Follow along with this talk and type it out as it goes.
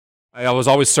I was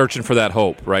always searching for that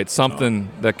hope, right? Something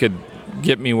that could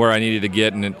get me where I needed to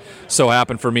get, and it so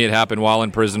happened for me, it happened while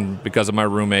in prison because of my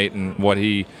roommate and what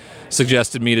he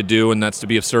suggested me to do, and that's to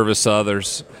be of service to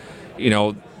others. You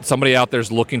know, somebody out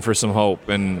there's looking for some hope,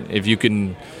 and if you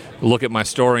can look at my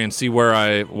story and see where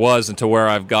I was and to where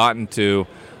I've gotten to,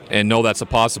 and know that's a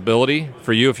possibility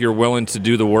for you if you're willing to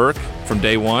do the work from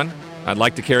day one. I'd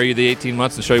like to carry you the 18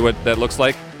 months and show you what that looks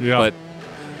like, but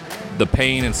the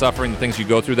pain and suffering, the things you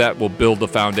go through, that will build the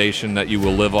foundation that you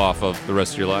will live off of the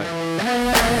rest of your life.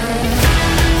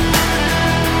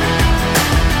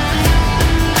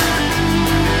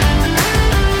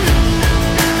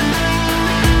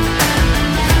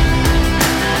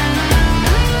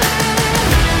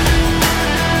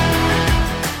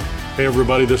 Hey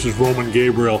everybody, this is Roman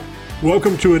Gabriel.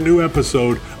 Welcome to a new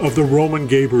episode of The Roman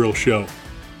Gabriel Show.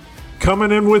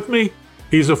 Coming in with me,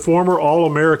 he's a former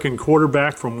All-American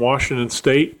quarterback from Washington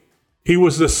State. He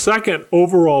was the second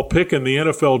overall pick in the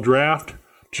NFL draft,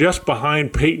 just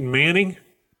behind Peyton Manning.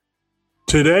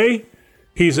 Today,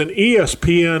 he's an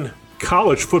ESPN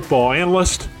college football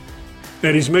analyst,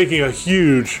 and he's making a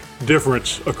huge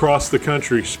difference across the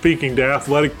country, speaking to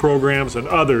athletic programs and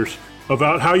others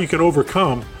about how you can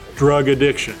overcome drug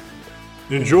addiction.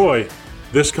 Enjoy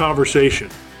this conversation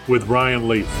with Ryan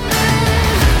Leaf.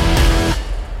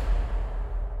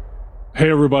 Hey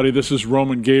everybody, this is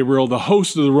Roman Gabriel, the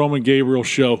host of the Roman Gabriel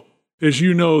Show. As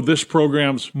you know, this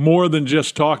program's more than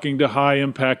just talking to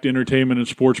high-impact entertainment and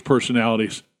sports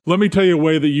personalities. Let me tell you a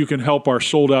way that you can help our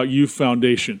Sold Out Youth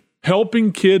Foundation,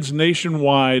 helping kids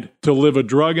nationwide to live a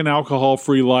drug and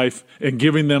alcohol-free life and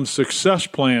giving them success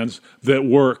plans that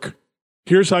work.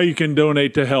 Here's how you can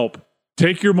donate to help.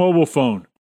 Take your mobile phone,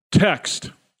 text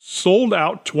Sold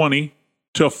Out 20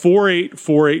 to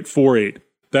 484848.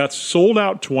 That's Sold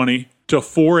Out 20 to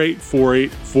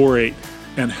 484848,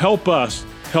 and help us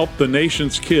help the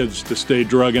nation's kids to stay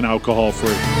drug and alcohol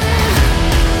free.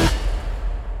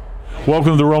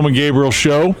 Welcome to the Roman Gabriel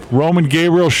Show,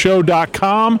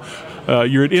 RomanGabrielShow.com.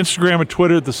 You're at Instagram and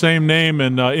Twitter at the same name,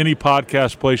 and any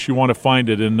podcast place you want to find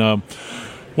it. And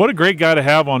what a great guy to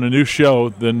have on a new show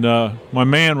than my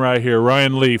man right here,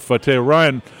 Ryan Leaf. I tell you,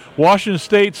 Ryan, Washington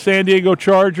State, San Diego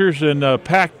Chargers, and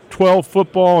Pac-12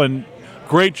 football, and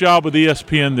great job with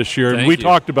ESPN this year. And we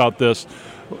talked about this.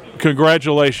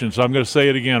 Congratulations. I'm going to say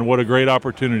it again. What a great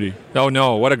opportunity. Oh,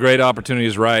 no. What a great opportunity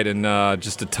is right. And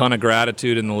just a ton of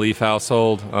gratitude in the Leaf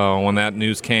household when that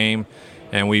news came.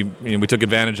 And we took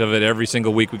advantage of it every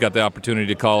single week. We got the opportunity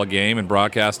to call a game and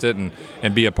broadcast it and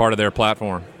be a part of their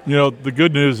platform. You know, the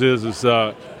good news is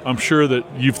I'm sure that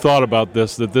you've thought about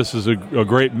this, that this is a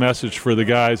great message for the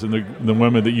guys and the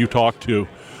women that you talk to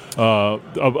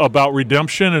about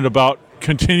redemption and about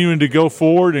continuing to go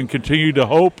forward and continue to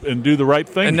hope and do the right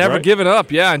thing. And never giving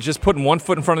up, and just putting one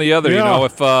foot in front of the other. Yeah. You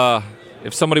know,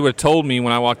 if somebody would have told me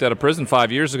when I walked out of prison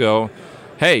 5 years ago,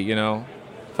 hey, you know,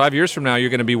 5 years from now you're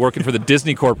going to be working for the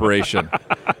Disney Corporation,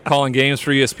 calling games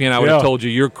for ESPN, I would have told you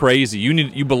you're crazy.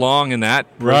 You belong in that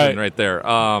prison right there.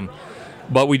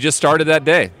 But we just started that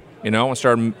day. You know, we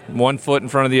started one foot in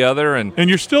front of the other, and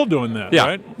you're still doing that,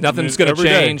 right? Nothing's going to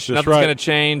change. Nothing's going to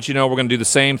change. You know, we're going to do the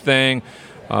same thing.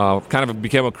 Kind of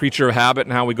became a creature of habit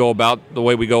in how we go about the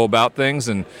way we go about things,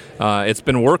 and it's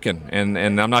been working. And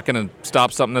I'm not going to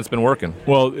stop something that's been working.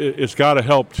 Well, it's got to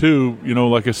help too. You know,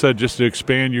 like I said, just to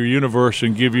expand your universe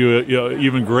and give you a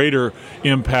even greater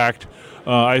impact.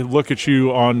 I look at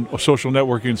you on social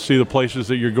networking and see the places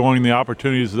that you're going, the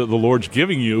opportunities that the Lord's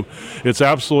giving you. It's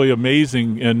absolutely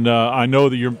amazing, and I know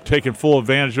that you're taking full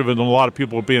advantage of it, and a lot of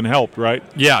people are being helped, right?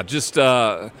 Yeah, just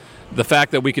the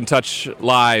fact that we can touch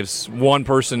lives one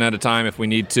person at a time if we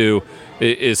need to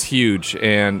is huge.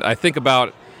 And I think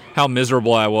about how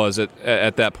miserable I was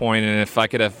at that point, and if I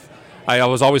could have, I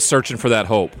was always searching for that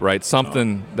hope, right?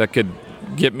 Something that could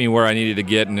get me where I needed to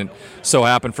get, and it so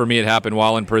happened for me, it happened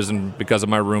while in prison because of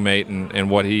my roommate and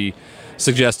what he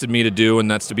suggested me to do,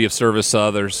 and that's to be of service to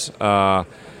others.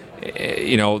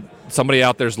 You know, somebody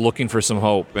out there's looking for some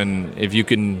hope, and if you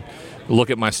can look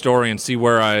at my story and see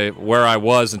where I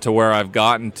was and to where I've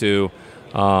gotten to,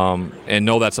 and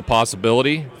know that's a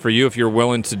possibility for you if you're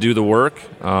willing to do the work,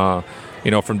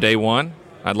 you know, from day one.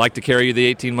 I'd like to carry you the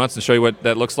 18 months and show you what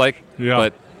that looks like,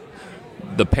 but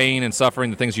the pain and suffering,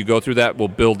 the things you go through, that will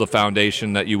build the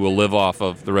foundation that you will live off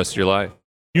of the rest of your life.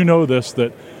 You know this,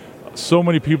 that so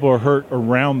many people are hurt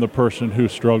around the person who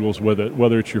struggles with it,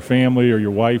 whether it's your family or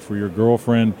your wife or your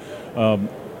girlfriend.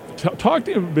 Talk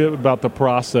to me a bit about the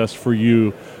process for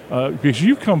you, because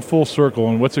you've come full circle,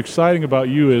 and what's exciting about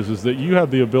you is that you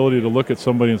have the ability to look at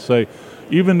somebody and say,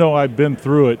 even though I've been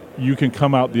through it, you can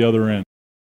come out the other end.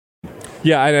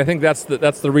 Yeah, and I think that's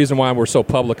the reason why we're so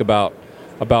public about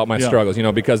my struggles.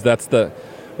 Because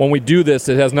when we do this,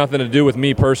 it has nothing to do with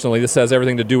me personally. This has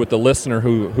everything to do with the listener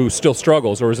who still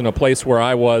struggles or is in a place where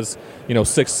I was,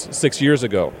 6 years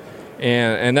ago.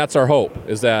 And that's our hope,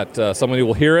 is that somebody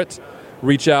will hear it,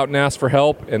 reach out and ask for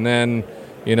help, and then,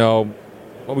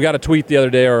 we got a tweet the other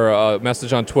day or a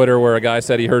message on Twitter where a guy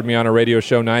said he heard me on a radio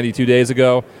show 92 days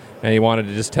ago, and he wanted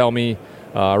to just tell me,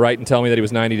 write and tell me that he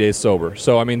was 90 days sober.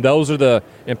 So, I mean, those are the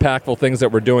impactful things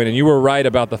that we're doing. And you were right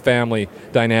about the family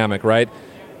dynamic, right?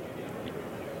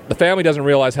 The family doesn't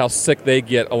realize how sick they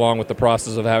get along with the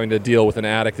process of having to deal with an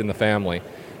addict in the family.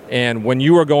 And when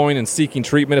you are going and seeking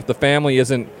treatment, if the family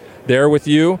isn't there with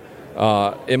you,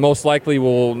 it most likely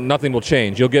nothing will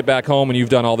change. You'll get back home and you've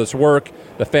done all this work.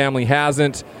 The family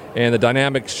hasn't, and the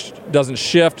dynamic doesn't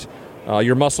shift.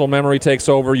 Your muscle memory takes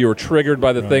over. You're triggered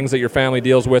by the things that your family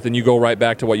deals with, and you go right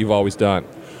back to what you've always done.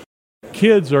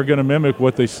 Kids are going to mimic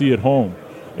what they see at home.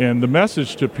 And the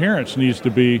message to parents needs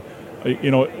to be,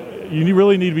 you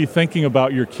really need to be thinking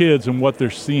about your kids and what they're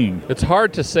seeing. It's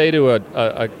hard to say to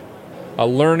a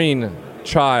learning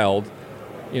child,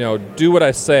 do what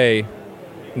I say,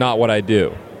 not what I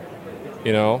do.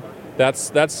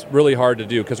 That's really hard to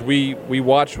do because we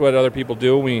watch what other people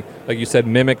do. We, like you said,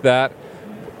 mimic that.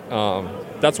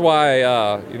 That's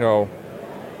why,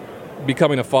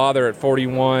 becoming a father at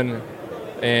 41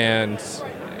 and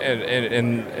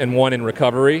one in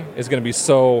recovery is going to be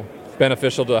so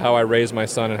beneficial to how I raise my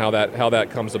son and how that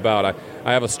comes about.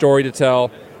 I have a story to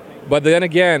tell, but then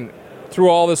again, through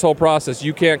all this whole process,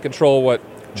 you can't control what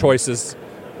choices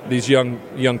these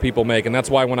young people make, and that's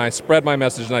why when I spread my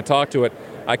message and I talk to it,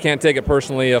 I can't take it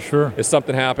personally if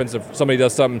something happens, if somebody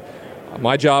does something.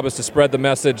 My job is to spread the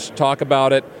message, talk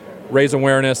about it, raise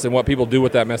awareness, and what people do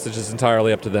with that message is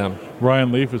entirely up to them.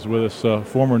 Ryan Leaf is with us,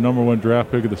 former #1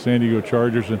 draft pick of the San Diego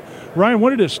Chargers. And Ryan,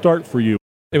 when did it start for you?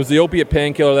 It was the opiate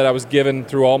painkiller that I was given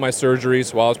through all my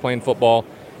surgeries while I was playing football.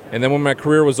 And then when my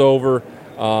career was over,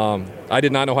 I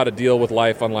did not know how to deal with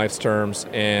life on life's terms.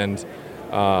 And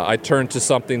I turned to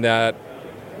something that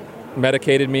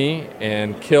medicated me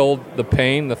and killed the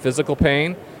pain, the physical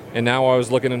pain. And now I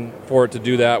was looking for it to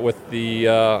do that with the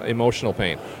emotional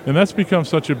pain. And that's become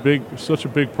such a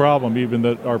big problem, even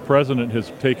that our president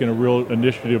has taken a real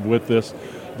initiative with this,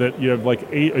 that you have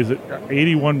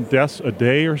 81 deaths a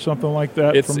day or something like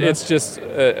that? It's just,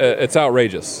 it's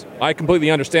outrageous. I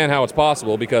completely understand how it's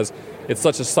possible because it's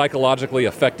such a psychologically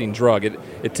affecting drug.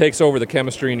 It takes over the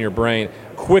chemistry in your brain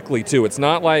quickly, too. It's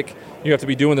not like you have to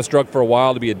be doing this drug for a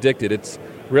while to be addicted. It's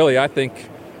really, I think,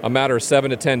 a matter of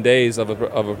 7 to 10 days of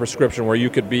a prescription where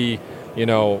you could be,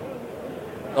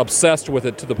 obsessed with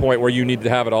it to the point where you need to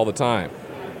have it all the time.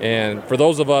 And for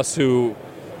those of us who,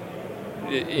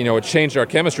 it changed our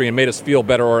chemistry and made us feel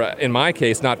better, or in my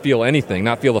case, not feel anything,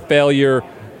 not feel the failure,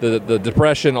 the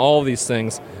depression, all of these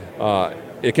things,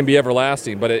 it can be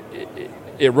everlasting, but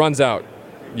it runs out.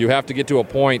 You have to get to a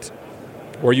point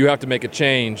where you have to make a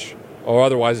change, or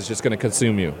otherwise it's just going to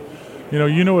consume you.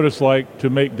 You know what it's like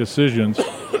to make decisions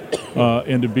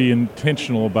and to be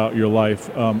intentional about your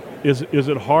life. Is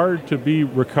it hard to be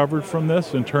recovered from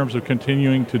this in terms of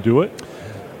continuing to do it?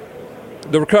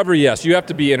 The recovery, yes. You have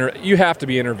to be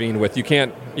intervened with. You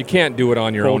can't do it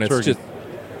on your own. It's just,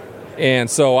 and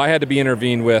so I had to be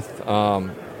intervened with.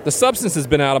 The substance has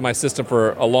been out of my system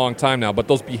for a long time now, but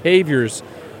those behaviors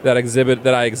that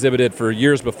I exhibited for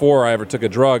years before I ever took a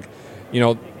drug,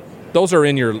 those are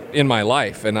in my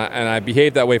life, and I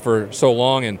behaved that way for so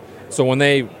long, and so when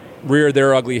they rear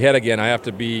their ugly head again, I have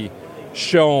to be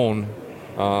shown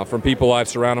from people I've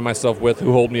surrounded myself with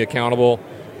who hold me accountable,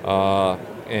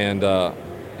 and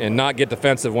not get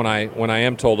defensive when I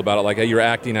am told about it, like, hey, you're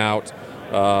acting out,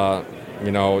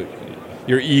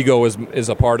 your ego is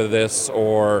a part of this,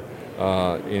 or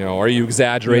are you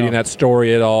exaggerating that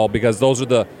story at all? Because those are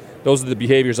the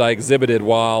behaviors I exhibited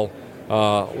while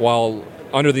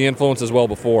under the influence as well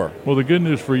before. Well, the good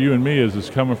news for you and me is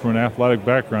coming from an athletic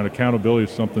background, accountability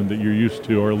is something that you're used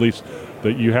to, or at least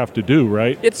that you have to do,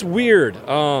 right? It's weird.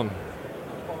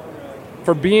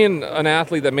 For being an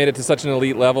athlete that made it to such an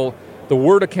elite level, the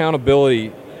word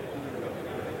accountability,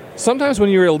 sometimes when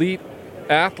you're an elite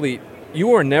athlete,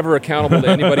 you are never accountable to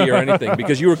anybody or anything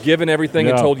because you were given everything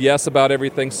and told yes about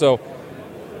everything. So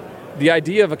the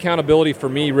idea of accountability for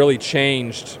me really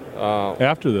changed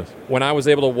after this. When I was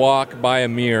able to walk by a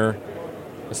mirror,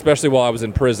 especially while I was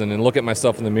in prison, and look at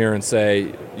myself in the mirror and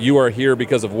say, you are here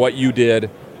because of what you did,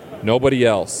 nobody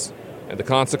else. And the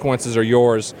consequences are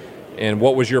yours, and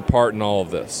what was your part in all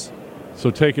of this? So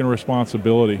taking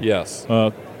responsibility. Yes.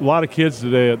 A lot of kids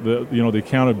today, the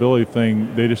accountability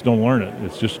thing, they just don't learn it.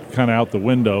 It's just kind of out the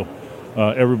window.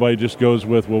 everybody just goes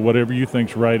with, well, whatever you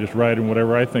think's right is right, and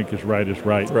whatever I think is right is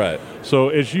right. Right. So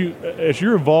as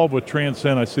you're involved with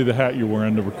Transcend, I see the hat you're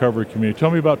wearing, the recovery community.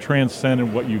 Tell me about Transcend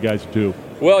and what you guys do.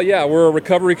 Well, yeah, we're a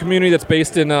recovery community that's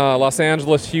based in Los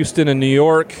Angeles, Houston, and New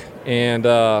York, and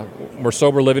we're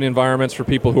sober living environments for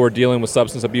people who are dealing with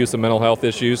substance abuse and mental health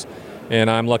issues. And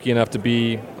I'm lucky enough to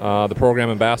be the program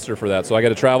ambassador for that. So I got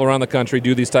to travel around the country,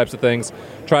 do these types of things,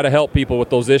 try to help people with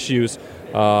those issues,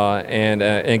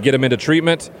 and get them into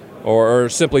treatment, or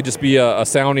simply just be a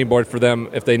sounding board for them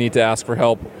if they need to ask for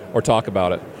help or talk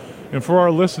about it. And for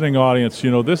our listening audience,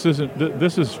 this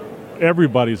is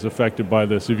everybody's affected by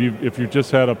this. If you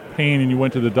just had a pain and you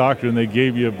went to the doctor and they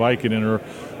gave you a Vicodin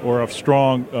or a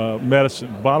strong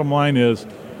medicine, bottom line is,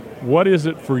 what is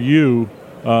it for you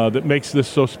that makes this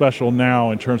so special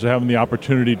now in terms of having the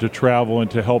opportunity to travel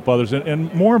and to help others?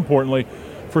 And more importantly,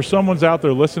 for someone's out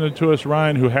there listening to us,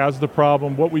 Ryan, who has the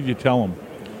problem, what would you tell them?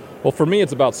 Well, for me,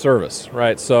 it's about service,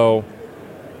 right? So,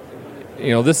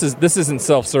 this isn't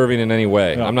self-serving in any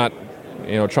way. Yeah. I'm not,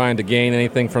 trying to gain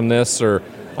anything from this, or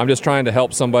I'm just trying to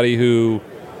help somebody who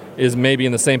is maybe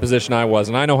in the same position I was.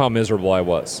 And I know how miserable I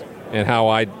was and how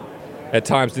I, at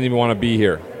times, didn't even want to be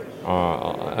here.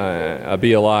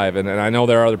 Be alive, and I know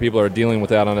there are other people that are dealing with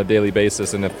that on a daily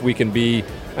basis, and if we can be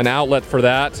an outlet for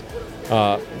that,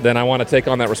 then I want to take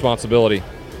on that responsibility,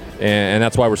 and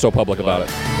that's why we're so public about it.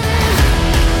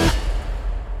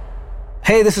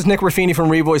 Hey, this is Nick Raffini from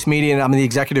Revoice Media, and I'm the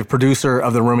executive producer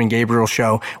of the Roman Gabriel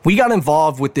Show. We got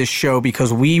involved with this show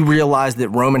because we realized that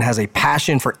Roman has a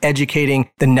passion for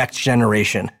educating the next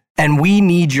generation, and we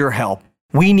need your help.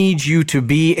 We need you to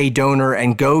be a donor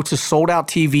and go to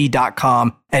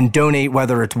soldouttv.com and donate,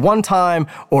 whether it's one time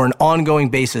or an ongoing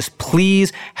basis.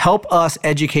 Please help us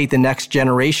educate the next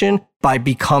generation by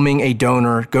becoming a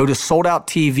donor. Go to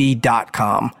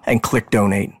soldouttv.com and click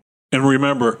donate. And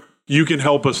remember, you can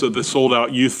help us at the Sold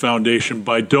Out Youth Foundation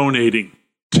by donating.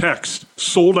 Text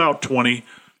SOLDOUT20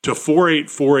 to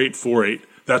 484848.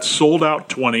 That's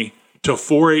SOLDOUT20 to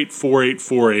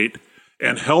 484848.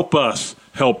 And help us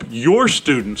help your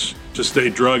students to stay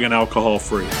drug and alcohol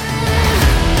free.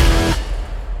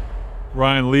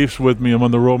 Ryan Leaf's with me. I'm on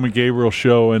the Roman Gabriel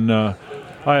Show, and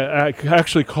I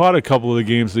actually caught a couple of the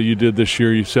games that you did this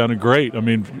year. You sounded great. I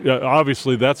mean,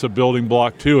 obviously that's a building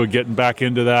block too, of getting back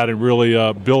into that and really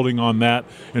building on that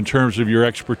in terms of your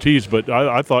expertise. But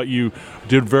I thought you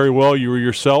did very well. You were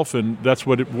yourself, and that's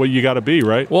what you got to be,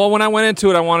 right? Well, when I went into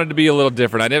it, I wanted to be a little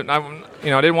different. I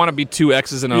didn't want to be two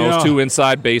X's and O's, too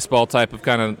inside baseball type of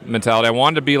kind of mentality. I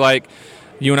wanted to be like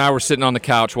you and I were sitting on the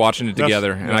couch watching it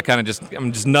together, and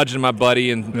I'm just nudging my buddy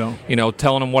and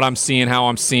telling him what I'm seeing, how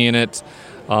I'm seeing it,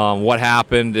 what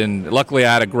happened. And luckily,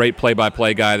 I had a great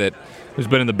play-by-play guy who's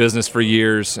been in the business for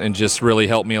years and just really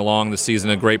helped me along this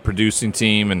season. A great producing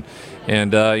team, and we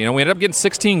ended up getting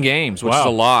 16 games, which is a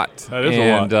lot. That is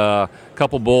a lot. And a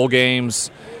couple bowl games.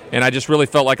 And I just really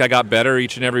felt like I got better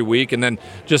each and every week. And then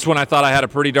just when I thought I had a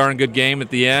pretty darn good game at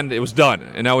the end, it was done.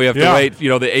 And now we have to wait,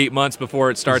 the 8 months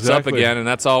before it starts up again. And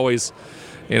that's always,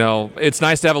 it's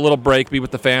nice to have a little break, be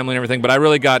with the family and everything. But I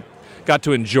really got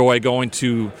to enjoy going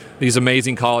to these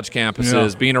amazing college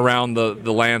campuses, being around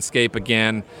the landscape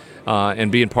again,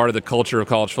 and being part of the culture of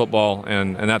college football.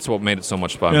 And that's what made it so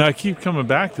much fun. And I keep coming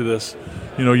back to this.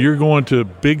 You're going to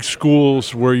big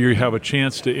schools where you have a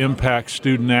chance to impact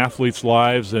student athletes'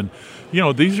 lives, and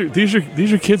these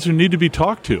are kids who need to be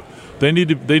talked to. They need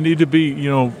to be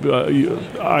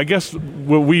I guess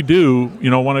what we do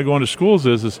when I go into schools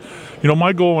is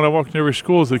my goal when I walk into every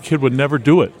school is the kid would never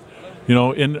do it.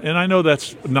 And I know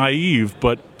that's naive,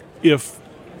 but if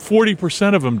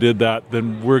 40% of them did that,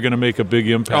 then we're going to make a big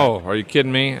impact. Oh, are you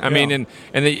kidding me? I mean,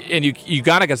 and you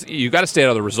gotta stay out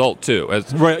of the result too.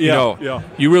 Right?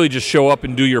 You really just show up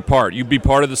and do your part. You be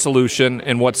part of the solution,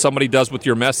 and what somebody does with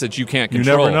your message, you can't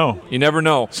control. You never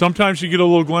know. Sometimes you get a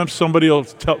little glimpse. Somebody will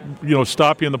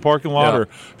stop you in the parking lot or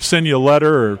send you a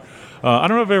letter. Or I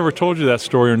don't know if I ever told you that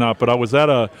story or not, but I was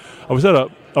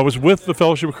with the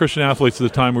Fellowship of Christian Athletes at the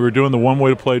time. We were doing the One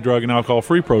Way to Play Drug and Alcohol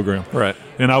Free program. Right.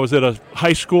 And I was at a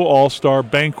high school all-star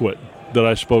banquet that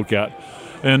I spoke at.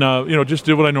 And, just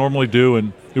did what I normally do,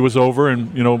 and it was over.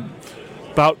 And,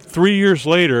 about 3 years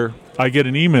later, I get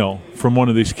an email from one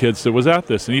of these kids that was at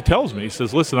this. And he tells me, he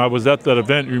says, listen, I was at that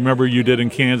event, remember you did in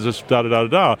Kansas,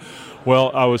 da-da-da-da-da. Well,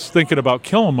 I was thinking about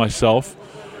killing myself.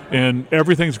 And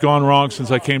everything's gone wrong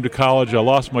since I came to college. I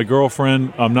lost my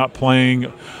girlfriend. I'm not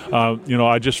playing.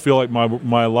 I just feel like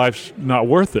my life's not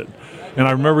worth it. And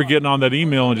I remember getting on that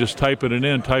email and just typing it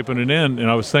in.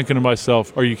 And I was thinking to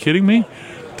myself, are you kidding me?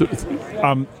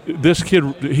 This kid,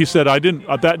 he said, I didn't,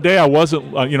 that day I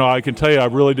wasn't, I can tell you I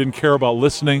really didn't care about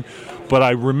listening. but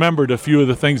I remembered a few of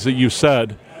the things that you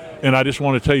said, and I just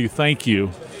want to tell you thank you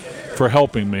for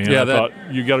helping me. And I thought,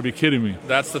 you got to be kidding me.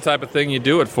 That's the type of thing you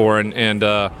do it for, and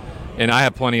I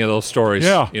have plenty of those stories.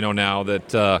 Yeah. Now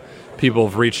that people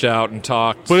have reached out and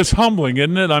talked. But it's humbling,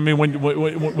 isn't it? I mean, when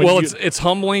it's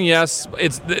humbling, yes.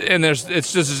 It's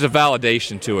just a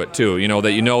validation to it too.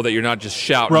 That you're not just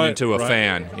shouting into a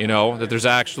fan. That there's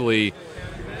actually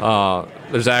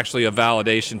a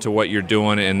validation to what you're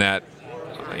doing, and that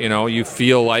you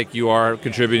feel like you are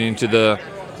contributing to the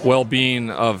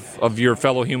well-being of your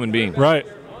fellow human being. Right.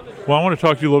 Well, I want to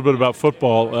talk to you a little bit about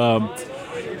football.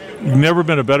 Never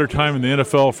been a better time in the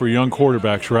NFL for young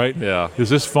quarterbacks, right? Yeah. Is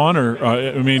this fun? Or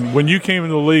when you came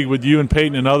into the league with you and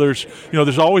Peyton and others,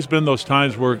 there's always been those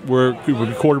times where it would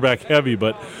be quarterback heavy,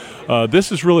 but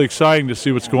this is really exciting to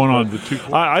see what's going on.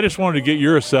 I just wanted to get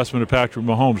your assessment of Patrick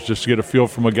Mahomes, just to get a feel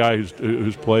from a guy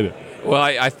who's played it. Well,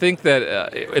 I think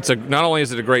that not only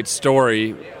is it a great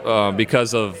story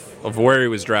because of where he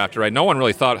was drafted, right? No one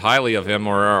really thought highly of him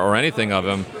or anything of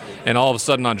him. And all of a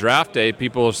sudden on draft day,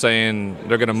 people are saying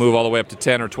they're going to move all the way up to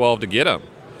 10 or 12 to get him.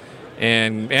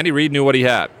 And Andy Reid knew what he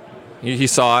had. He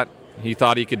saw it. He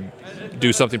thought he could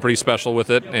do something pretty special with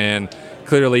it, and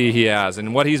clearly he has.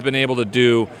 And what he's been able to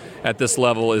do at this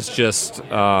level is just,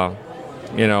 I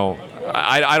don't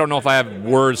know if I have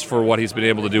words for what he's been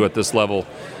able to do at this level.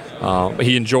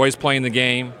 He enjoys playing the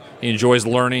game. He enjoys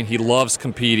learning. He loves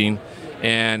competing.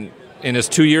 And in his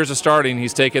 2 years of starting,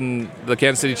 he's taken the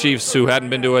Kansas City Chiefs, who hadn't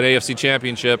been to an AFC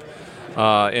championship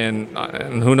in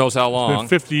who knows how long. It's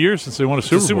been 50 years since they won a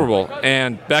Super Bowl.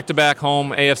 And back-to-back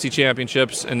home AFC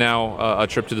championships, and now a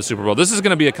trip to the Super Bowl. This is going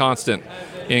to be a constant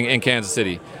in Kansas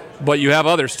City. But you have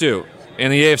others, too, in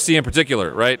the AFC in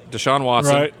particular, right? Deshaun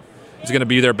Watson is going to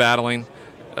be there battling.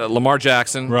 Lamar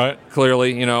Jackson,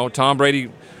 clearly. Tom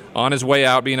Brady on his way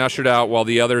out, being ushered out, while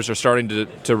the others are starting to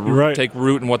take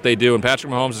root in what they do. And Patrick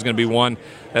Mahomes is going to be one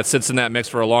that sits in that mix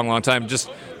for a long, long time.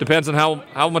 Just depends on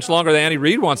how much longer Andy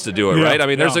Reid wants to do it, right? I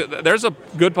mean, there's a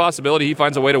good possibility he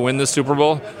finds a way to win this Super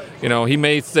Bowl. He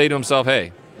may say to himself,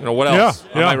 hey, what else?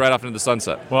 I might ride off into the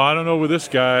sunset. Well, I don't know with this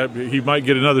guy. He might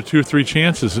get another 2 or 3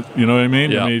 chances. You know what I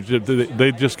mean? Yeah. I mean,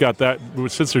 they just got that.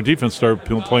 Since their defense started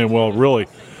playing well, really,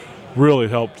 really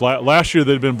helped. Last year,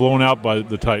 they'd been blown out by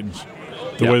the Titans.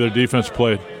 The way their defense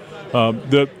played.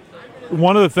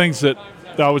 One of the things that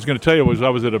I was going to tell you was I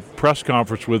was at a press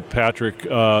conference with Patrick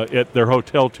at their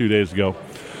hotel 2 days ago,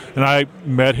 and I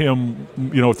met him,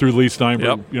 through Lee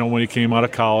Steinberg, when he came out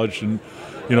of college, and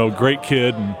great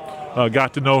kid, and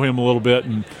got to know him a little bit,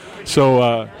 and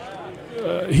so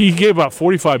he gave about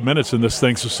 45 minutes in this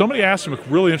thing. So somebody asked him a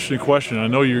really interesting question. I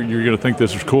know you're going to think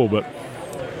this is cool, but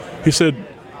he said,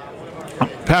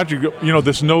 Patrick,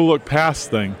 this no-look pass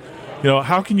thing.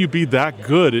 How can you be that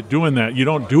good at doing that? You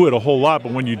don't do it a whole lot,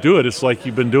 but when you do it, it's like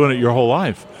you've been doing it your whole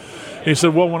life. And he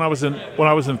said, well, when I was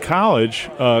in college,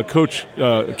 Coach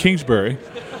Kingsbury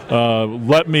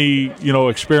let me,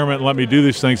 experiment and let me do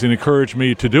these things and encourage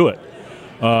me to do it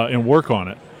and work on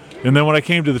it. And then when I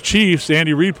came to the Chiefs,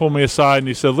 Andy Reid pulled me aside and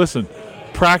he said, listen,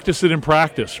 practice it in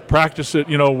practice. Practice it,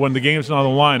 when the game's not on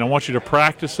the line. I want you to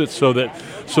practice it so that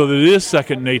it is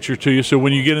second nature to you. So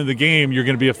when you get in the game, you're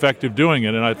going to be effective doing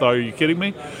it. And I thought, are you kidding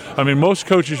me? I mean, most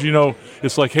coaches,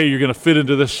 it's like, hey, you're going to fit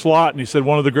into this slot. And he said,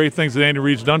 one of the great things that Andy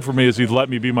Reid's done for me is he's let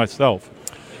me be myself.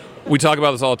 We talk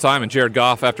about this all the time. And Jared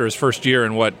Goff, after his first year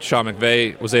and what Sean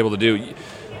McVay was able to do,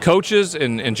 coaches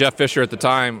and Jeff Fisher at the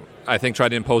time, I think, tried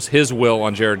to impose his will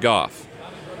on Jared Goff.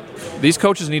 These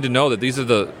coaches need to know that these are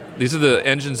the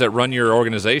engines that run your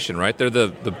organization, right? They're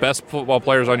the best football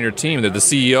players on your team. They're the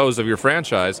CEOs of your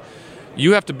franchise.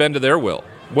 You have to bend to their will.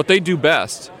 What they do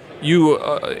best, you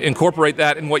incorporate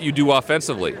that in what you do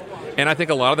offensively. And I think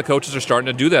a lot of the coaches are starting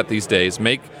to do that these days.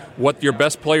 Make what your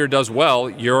best player does well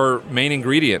your main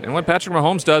ingredient. And what Patrick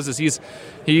Mahomes does is he's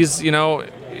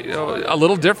a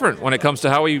little different when it comes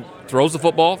to how he throws the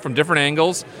football from different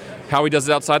angles, how he does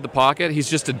it outside the pocket. He's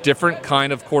just a different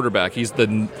kind of quarterback. He's the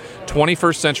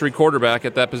 21st century quarterback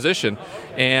at that position.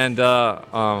 And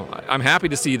I'm happy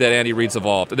to see that Andy Reid's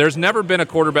evolved. There's never been a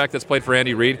quarterback that's played for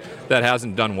Andy Reid that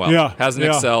hasn't done well, hasn't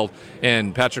excelled,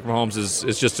 and Patrick Mahomes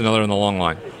is just another in the long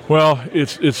line. Well,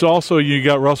 it's also, you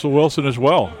got Russell Wilson as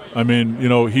well. I mean,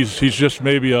 he's just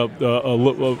maybe a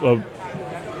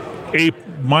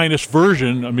minus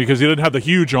version because he didn't have the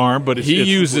huge arm, but he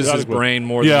uses his brain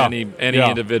more than any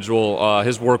individual.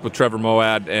 His work with Trevor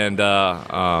Moawad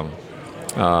and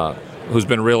who's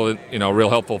been real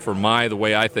helpful for the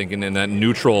way I think, and in that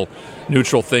neutral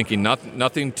thinking.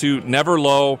 Nothing too, never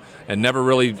low and never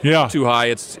really too high.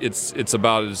 It's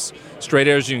about as straight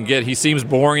as you can get. He seems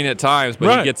boring at times,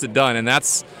 but he gets it done, and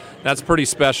that's that's pretty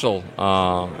special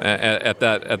at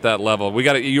that level.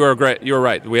 You are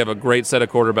right. We have a great set of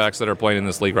quarterbacks that are playing in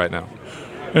this league right now.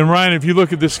 And Ryan, if you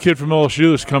look at this kid from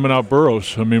LSU that's coming out,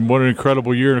 Burrows, I mean, what an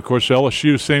incredible year. And, of course,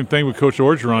 LSU, same thing with Coach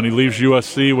Orgeron. He leaves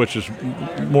USC, which is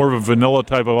more of a vanilla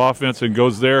type of offense, and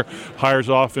goes there, hires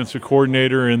offensive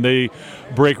coordinator, and they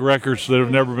break records that have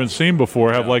never been seen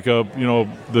before. Have like the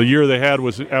year they had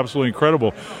was absolutely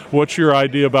incredible. What's your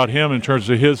idea about him in terms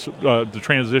of his the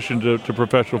transition to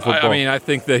professional football? I mean, I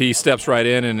think that he steps right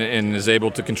in and is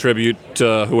able to contribute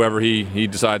to whoever he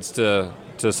decides to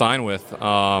sign with.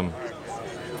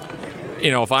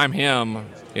 If I'm him,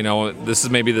 this is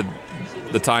maybe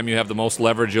the time you have the most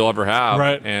leverage you'll ever have.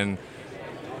 Right. And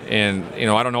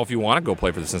I don't know if you want to go play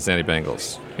for the Cincinnati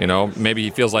Bengals. Maybe he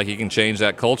feels like he can change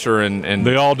that culture and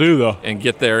they all do, though. And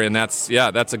get there, and that's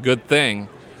a good thing.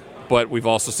 But we've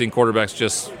also seen quarterbacks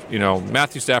just,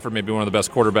 Matthew Stafford may be one of the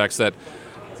best quarterbacks that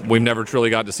we've never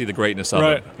truly got to see the greatness of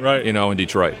it. Right. In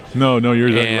Detroit. No, you're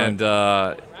exactly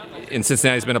right. And in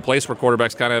Cincinnati's been a place where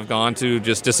quarterbacks kind of have gone to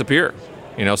just disappear.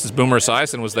 Since Boomer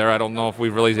Esiason was there, I don't know if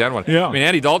we've really had one. Yeah. I mean,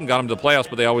 Andy Dalton got them to the playoffs,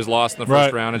 but they always lost in the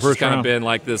first round. It's just kind of been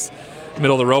like this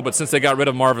middle of the road. But since they got rid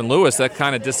of Marvin Lewis, that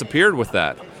kind of disappeared with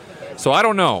that. So I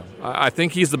don't know. I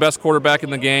think he's the best quarterback in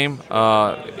the game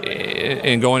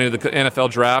in going into the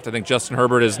NFL draft. I think Justin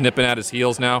Herbert is nipping at his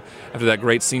heels now after that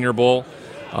great Senior Bowl.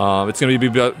 It's going to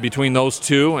be between those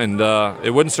two, and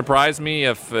it wouldn't surprise me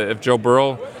if Joe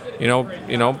Burrow,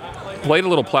 played a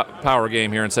little power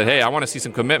game here and said, hey, I want to see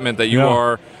some commitment that you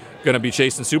are going to be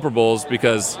chasing Super Bowls,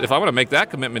 because if I want to make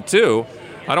that commitment too,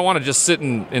 I don't want to just sit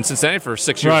in Cincinnati for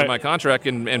 6 years of my contract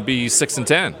and be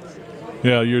 6-10.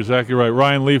 Yeah, you're exactly right.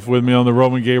 Ryan Leaf with me on the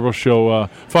Roman Gabriel Show.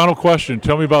 Final question.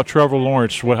 Tell me about Trevor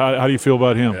Lawrence. How do you feel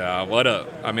about him? Yeah,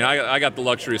 I got the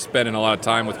luxury of spending a lot of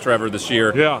time with Trevor this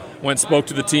year. Yeah. Went and spoke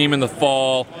to the team in the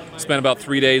fall, spent about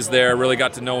 3 days there, really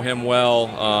got to know him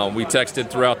well. We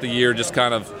texted throughout the year, just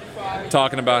kind of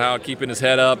talking about how keeping his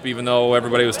head up, even though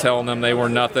everybody was telling them they were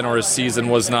nothing or his season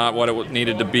was not what it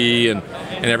needed to be and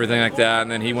everything like that.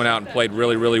 And then he went out and played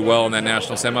really, really well in that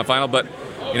national semifinal. But,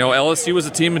 LSU was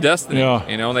a team of destiny. Yeah.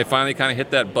 And they finally kind of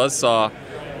hit that buzzsaw.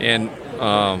 And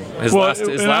his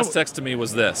last text to me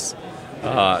was this.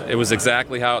 It was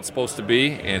exactly how it's supposed to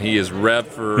be, and he is revved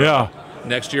for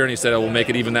next year, and he said it will make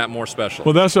it even that more special.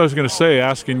 Well, that's what I was going to say,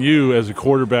 asking you as a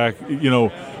quarterback,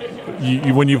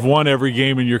 when you've won every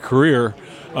game in your career,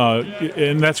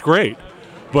 and that's great,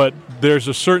 but there's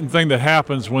a certain thing that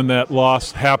happens when that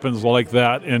loss happens like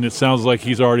that, and it sounds like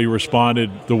he's already responded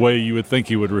the way you would think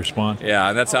he would respond. Yeah,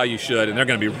 and that's how you should, and they're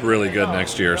going to be really good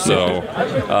next year. So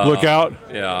look out.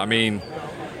 Yeah, I mean,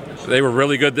 they were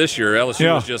really good this year.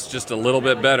 LSU was just a little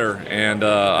bit better, and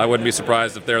I wouldn't be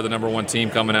surprised if they're the number one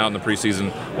team coming out in the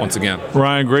preseason once again.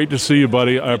 Ryan, great to see you,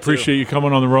 buddy. I appreciate you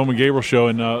coming on the Roman Gabriel Show,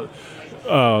 and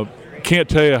can't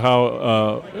tell you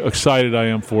how excited I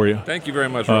am for you. Thank you very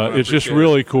much, Roman. It's just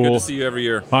really cool. Good to see you every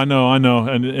year. I know,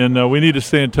 and we need to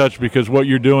stay in touch, because what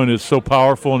you're doing is so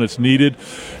powerful and it's needed,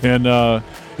 and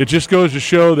it just goes to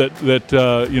show that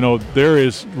there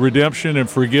is redemption and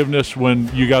forgiveness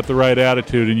when you got the right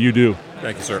attitude, and you do.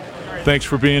 Thank you, sir. Thanks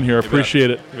for being here. I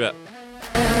appreciate it. You bet.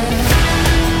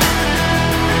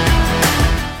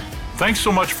 Thanks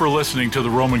so much for listening to the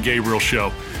Roman Gabriel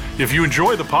Show. If you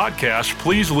enjoy the podcast,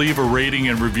 please leave a rating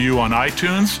and review on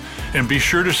iTunes, and be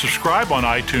sure to subscribe on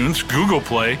iTunes, Google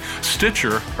Play,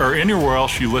 Stitcher, or anywhere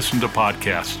else you listen to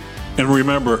podcasts. And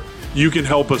remember, you can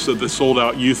help us at the Sold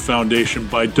Out Youth Foundation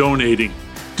by donating.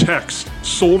 Text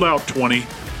SOLDOUT20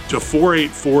 to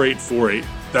 484848.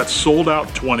 That's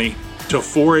SOLDOUT20 to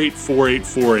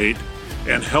 484848,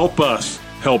 and help us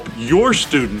help your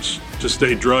students to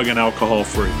stay drug and alcohol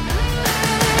free.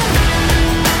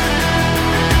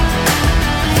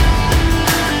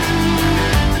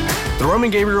 The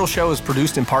Roman Gabriel Show is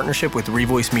produced in partnership with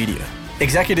Revoice Media.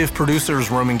 Executive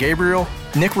producers Roman Gabriel,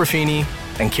 Nick Ruffini,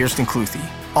 and Kirsten Cluthy.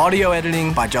 Audio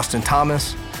editing by Justin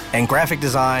Thomas, and graphic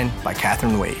design by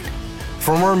Catherine Wade.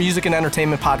 For more music and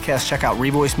entertainment podcasts, check out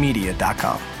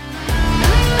revoicemedia.com.